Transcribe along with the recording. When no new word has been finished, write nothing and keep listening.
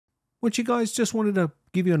What you guys just wanted to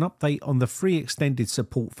give you an update on the free extended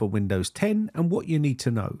support for Windows 10 and what you need to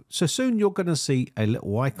know. So soon you're going to see a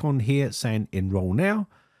little icon here saying enroll now,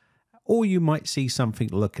 or you might see something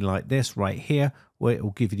looking like this right here where it will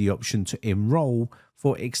give you the option to enroll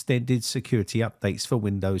for extended security updates for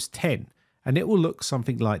Windows 10. And it will look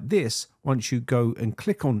something like this once you go and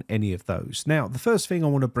click on any of those. Now, the first thing I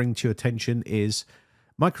want to bring to your attention is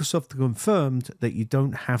Microsoft confirmed that you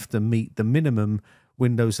don't have to meet the minimum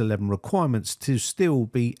Windows 11 requirements to still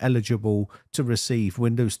be eligible to receive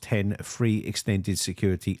Windows 10 free extended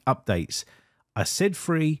security updates. I said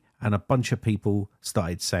free and a bunch of people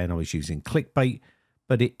started saying I was using clickbait,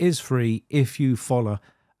 but it is free if you follow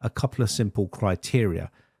a couple of simple criteria.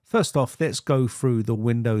 First off, let's go through the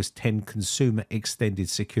Windows 10 Consumer Extended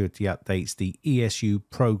Security Updates, the ESU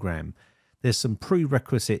program. There's some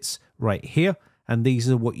prerequisites right here, and these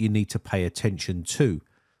are what you need to pay attention to.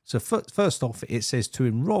 So first off, it says to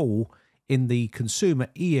enroll in the Consumer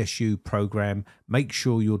ESU program, make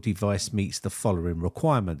sure your device meets the following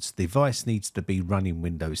requirements. The device needs to be running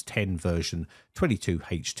Windows 10 version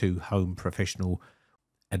 22H2 Home, Professional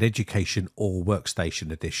and Education or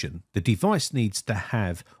Workstation Edition. The device needs to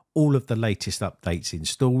have all of the latest updates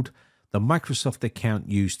installed. The Microsoft account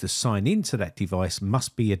used to sign into that device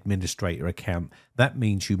must be administrator account. That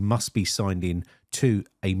means you must be signed in to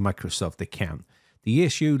a Microsoft account. The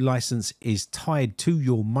ESU license is tied to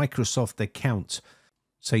your Microsoft account.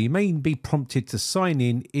 So you may be prompted to sign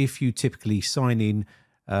in if you typically sign in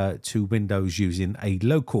to Windows using a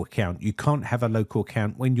local account. You can't have a local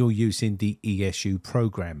account when you're using the ESU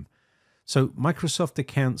program. So Microsoft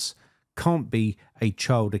accounts can't be a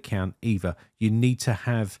child account either. You need to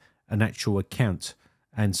have an actual account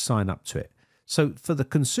and sign up to it. So for the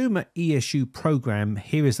Consumer ESU program,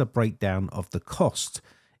 here is a breakdown of the cost.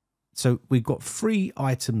 So we've got 3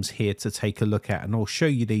 items here to take a look at, and I'll show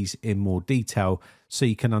you these in more detail so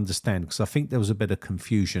you can understand, because I think there was a bit of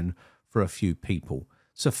confusion for a few people.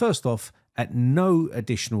 So first off, at no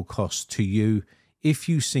additional cost to you, if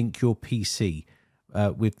you sync your PC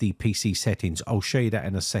with the PC settings, I'll show you that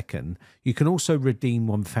in a second. You can also redeem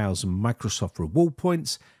 1,000 Microsoft reward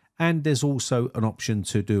points, and there's also an option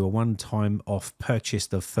to do a one-time off purchase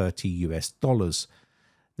of $30 US.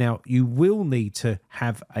 Now, you will need to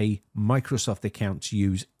have a Microsoft account to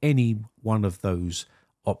use any one of those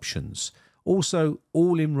options. Also,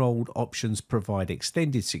 all enrolled options provide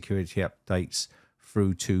extended security updates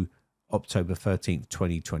through to October 13th,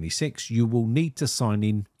 2026. You will need to sign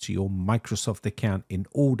in to your Microsoft account in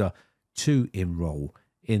order to enroll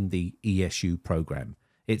in the ESU program.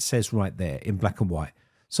 It says right there in black and white.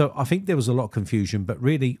 So I think there was a lot of confusion, but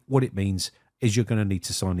really what it means is you're going to need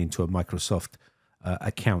to sign into a Microsoft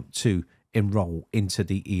account to enroll into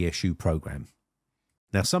the ESU program.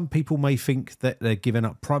 Now, some people may think that they're giving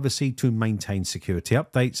up privacy to maintain security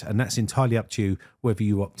updates, and that's entirely up to you whether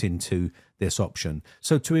you opt into this option.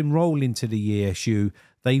 So to enroll into the ESU,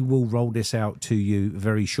 they will roll this out to you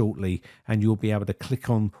very shortly, and you'll be able to click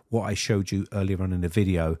on what I showed you earlier on in the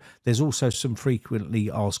video. There's also some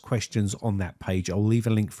frequently asked questions on that page. I'll leave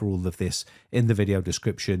a link for all of this in the video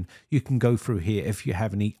description. You can go through here if you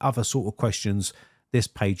have any other sort of questions. This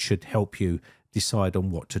page should help you decide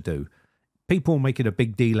on what to do. People make it a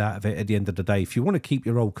big deal out of it at the end of the day. If you want to keep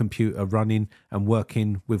your old computer running and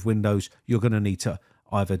working with Windows, you're going to need to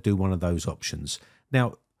either do one of those options.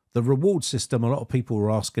 Now, the reward system, a lot of people were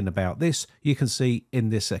asking about this. You can see in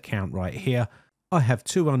this account right here, I have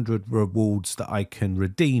 200 rewards that I can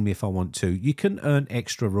redeem if I want to. You can earn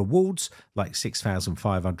extra rewards like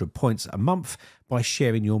 6,500 points a month by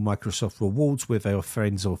sharing your Microsoft rewards with your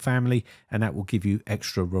friends or family, and that will give you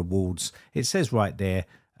extra rewards. It says right there,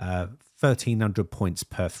 1,300 points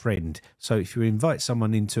per friend. So if you invite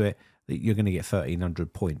someone into it, you're going to get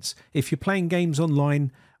 1,300 points. If you're playing games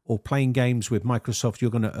online or playing games with Microsoft,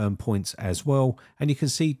 you're going to earn points as well. And you can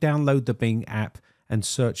see download the Bing app and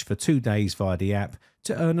search for 2 days via the app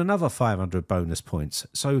to earn another 500 bonus points.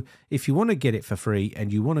 So if you want to get it for free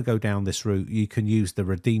and you want to go down this route, you can use the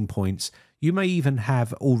redeem points. You may even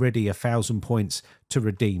have already 1,000 points to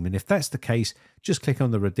redeem. And if that's the case, just click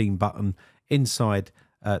on the redeem button inside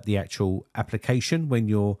the actual application when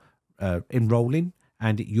you're enrolling,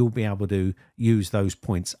 and you'll be able to use those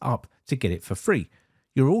points up to get it for free.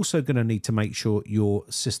 You're also going to need to make sure your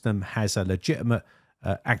system has a legitimate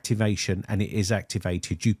activation and it is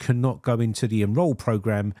activated. You cannot go into the enroll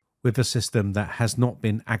program with a system that has not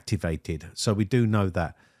been activated. So we do know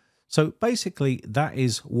that. So basically that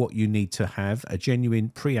is what you need to have, a genuine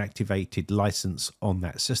pre-activated license on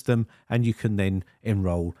that system, and you can then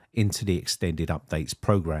enroll into the extended updates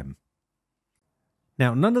program.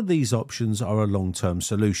 Now, none of these options are a long-term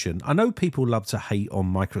solution. I know people love to hate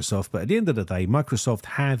on Microsoft, but at the end of the day, Microsoft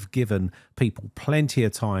have given people plenty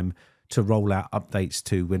of time to roll out updates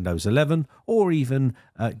to Windows 11 or even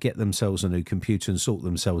get themselves a new computer and sort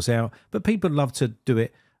themselves out. But people love to do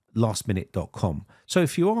it lastminute.com. So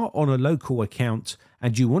if you are on a local account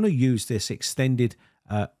and you want to use this extended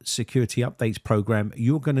security updates program,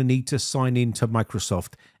 you're going to need to sign in to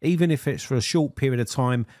Microsoft. Even if it's for a short period of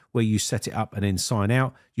time where you set it up and then sign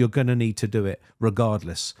out, you're going to need to do it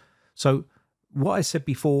regardless. So what I said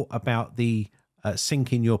before about the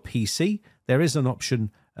syncing your PC, there is an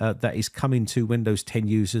option that is coming to Windows 10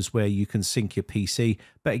 users where you can sync your PC.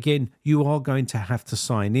 But again, you are going to have to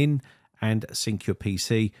sign in and sync your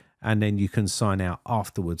PC, and then you can sign out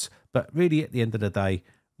afterwards. But really, at the end of the day,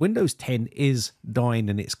 Windows 10 is dying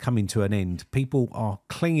and it's coming to an end. People are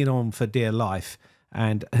clinging on for dear life,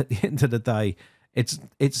 and at the end of the day, it's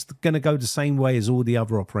going to go the same way as all the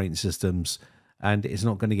other operating systems, and it's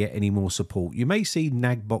not going to get any more support. You may see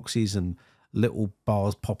nag boxes and little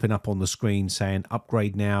bars popping up on the screen saying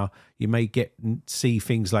upgrade now. You may see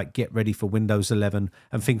things like get ready for Windows 11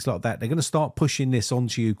 and things like that. They're going to start pushing this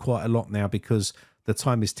onto you quite a lot now because the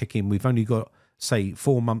time is ticking. We've only got, say,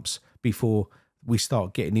 4 months before we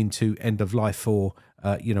start getting into end of life for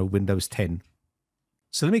Windows 10.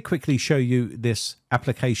 So let me quickly show you this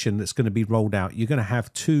application that's going to be rolled out. You're going to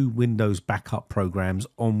have 2 Windows backup programs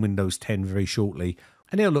on Windows 10 very shortly,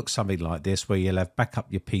 and it'll look something like this, where you'll have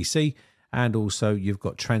backup your PC and also you've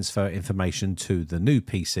got transfer information to the new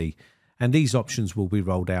PC. And these options will be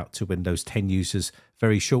rolled out to Windows 10 users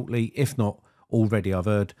very shortly. If not already, I've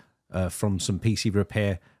heard from some PC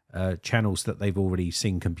repair channels that they've already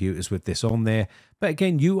seen computers with this on there. But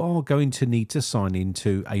again, you are going to need to sign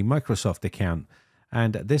into a Microsoft account,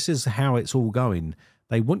 and this is how it's all going.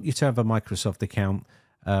 They want you to have a Microsoft account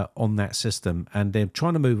on that system, and they're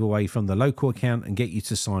trying to move away from the local account and get you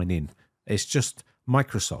to sign in. It's just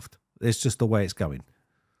Microsoft. It's just the way it's going.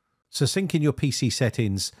 So syncing your PC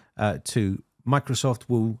settings to Microsoft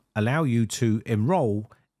will allow you to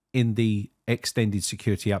enroll in the extended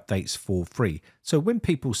security updates for free. So when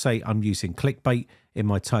people say I'm using clickbait in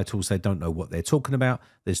my titles, they don't know what they're talking about.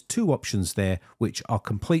 There's 2 options there which are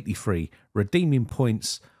completely free: redeeming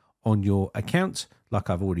points on your account, like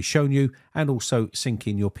I've already shown you, and also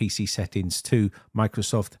syncing your PC settings to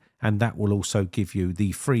Microsoft, and that will also give you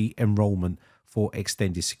the free enrollment for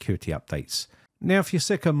extended security updates. Now, if you're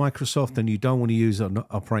sick of Microsoft and you don't want to use an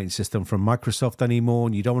operating system from Microsoft anymore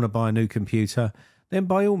and you don't want to buy a new computer, then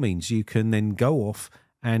by all means, you can then go off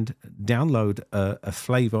and download a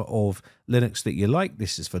flavor of Linux that you like.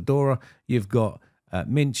 This is Fedora. You've got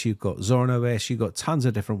Mint, you've got Zorin OS, you've got tons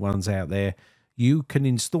of different ones out there. You can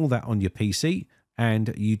install that on your PC,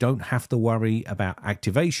 and you don't have to worry about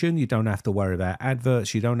activation. You don't have to worry about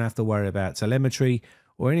adverts. You don't have to worry about telemetry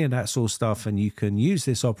or any of that sort of stuff. And you can use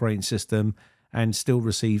this operating system and still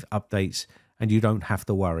receive updates, and you don't have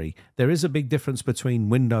to worry. There is a big difference between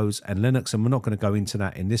Windows and Linux, and we're not going to go into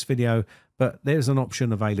that in this video, but there's an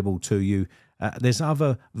option available to you. There's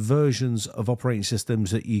other versions of operating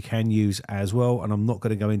systems that you can use as well, and I'm not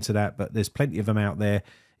going to go into that, but there's plenty of them out there.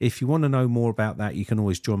 If you want to know more about that, you can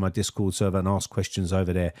always join my Discord server and ask questions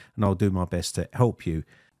over there, and I'll do my best to help you.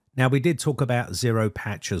 Now, we did talk about zero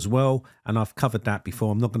patch as well, and I've covered that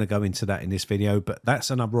before. I'm not going to go into that in this video, but that's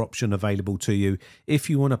another option available to you if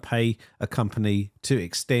you want to pay a company to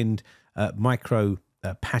extend micro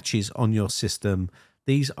patches on your system.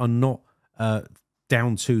 These are not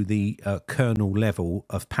down to the kernel level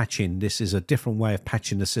of patching. This is a different way of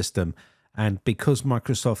patching the system, and because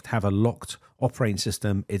Microsoft have a locked operating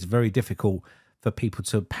system, it's very difficult for people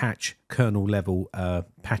to patch kernel level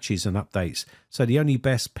patches and updates. So the only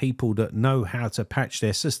best people that know how to patch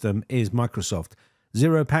their system is Microsoft.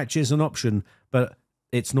 Zero patch is an option, but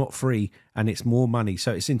it's not free and it's more money.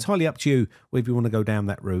 So it's entirely up to you if you want to go down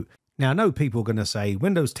that route. Now, I know people are going to say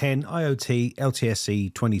Windows 10, IoT,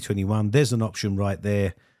 LTSC 2021, there's an option right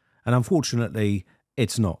there. And unfortunately,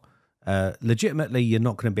 it's not. Legitimately, you're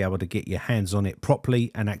not going to be able to get your hands on it properly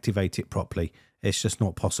and activate it properly. It's just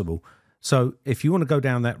not possible. So if you want to go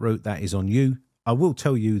down that route, that is on you. I will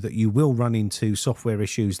tell you that you will run into software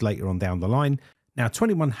issues later on down the line. Now,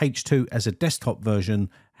 21H2 as a desktop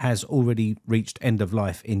version has already reached end of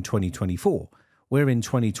life in 2024. We're in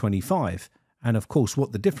 2025. And of course,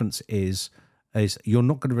 what the difference is you're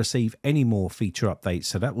not going to receive any more feature updates.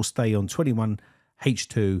 So that will stay on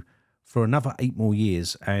 21H2 for another 8 more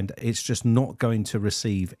years, and it's just not going to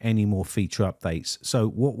receive any more feature updates. So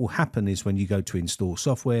what will happen is when you go to install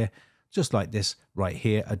software, just like this right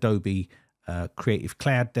here, Adobe Creative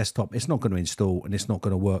Cloud Desktop, it's not going to install and it's not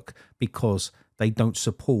going to work because they don't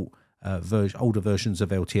support older versions of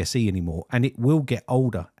LTSE anymore, and it will get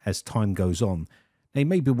older as time goes on. They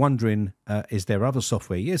may be wondering, is there other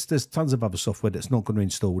software? Yes, there's tons of other software that's not going to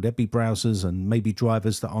install. There'll be browsers and maybe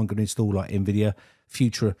drivers that aren't going to install, like NVIDIA,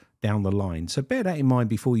 future down the line. So bear that in mind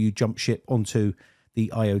before you jump ship onto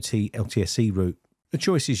the IoT LTSE route. The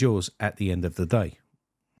choice is yours at the end of the day.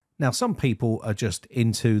 Now, some people are just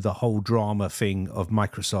into the whole drama thing of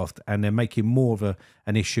Microsoft, and they're making more of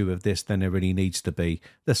an issue of this than there really needs to be.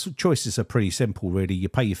 The choices are pretty simple, really. You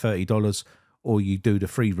pay your $30 or you do the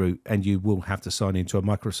free route, and you will have to sign into a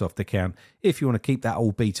Microsoft account if you want to keep that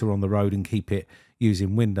old beta on the road and keep it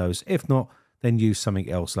using Windows. If not, then use something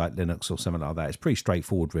else like Linux or something like that. It's pretty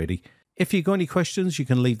straightforward, really. If you've got any questions, you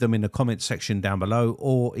can leave them in the comments section down below,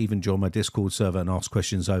 or even join my Discord server and ask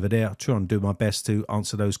questions over there. I'll try and do my best to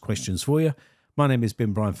answer those questions for you. My name has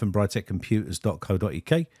been Brian from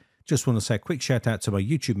briteccomputers.co.uk. Just want to say a quick shout out to my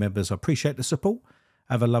YouTube members. I appreciate the support.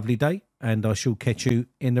 Have a lovely day, and I shall catch you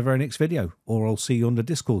in the very next video, or I'll see you on the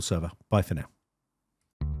Discord server. Bye for now.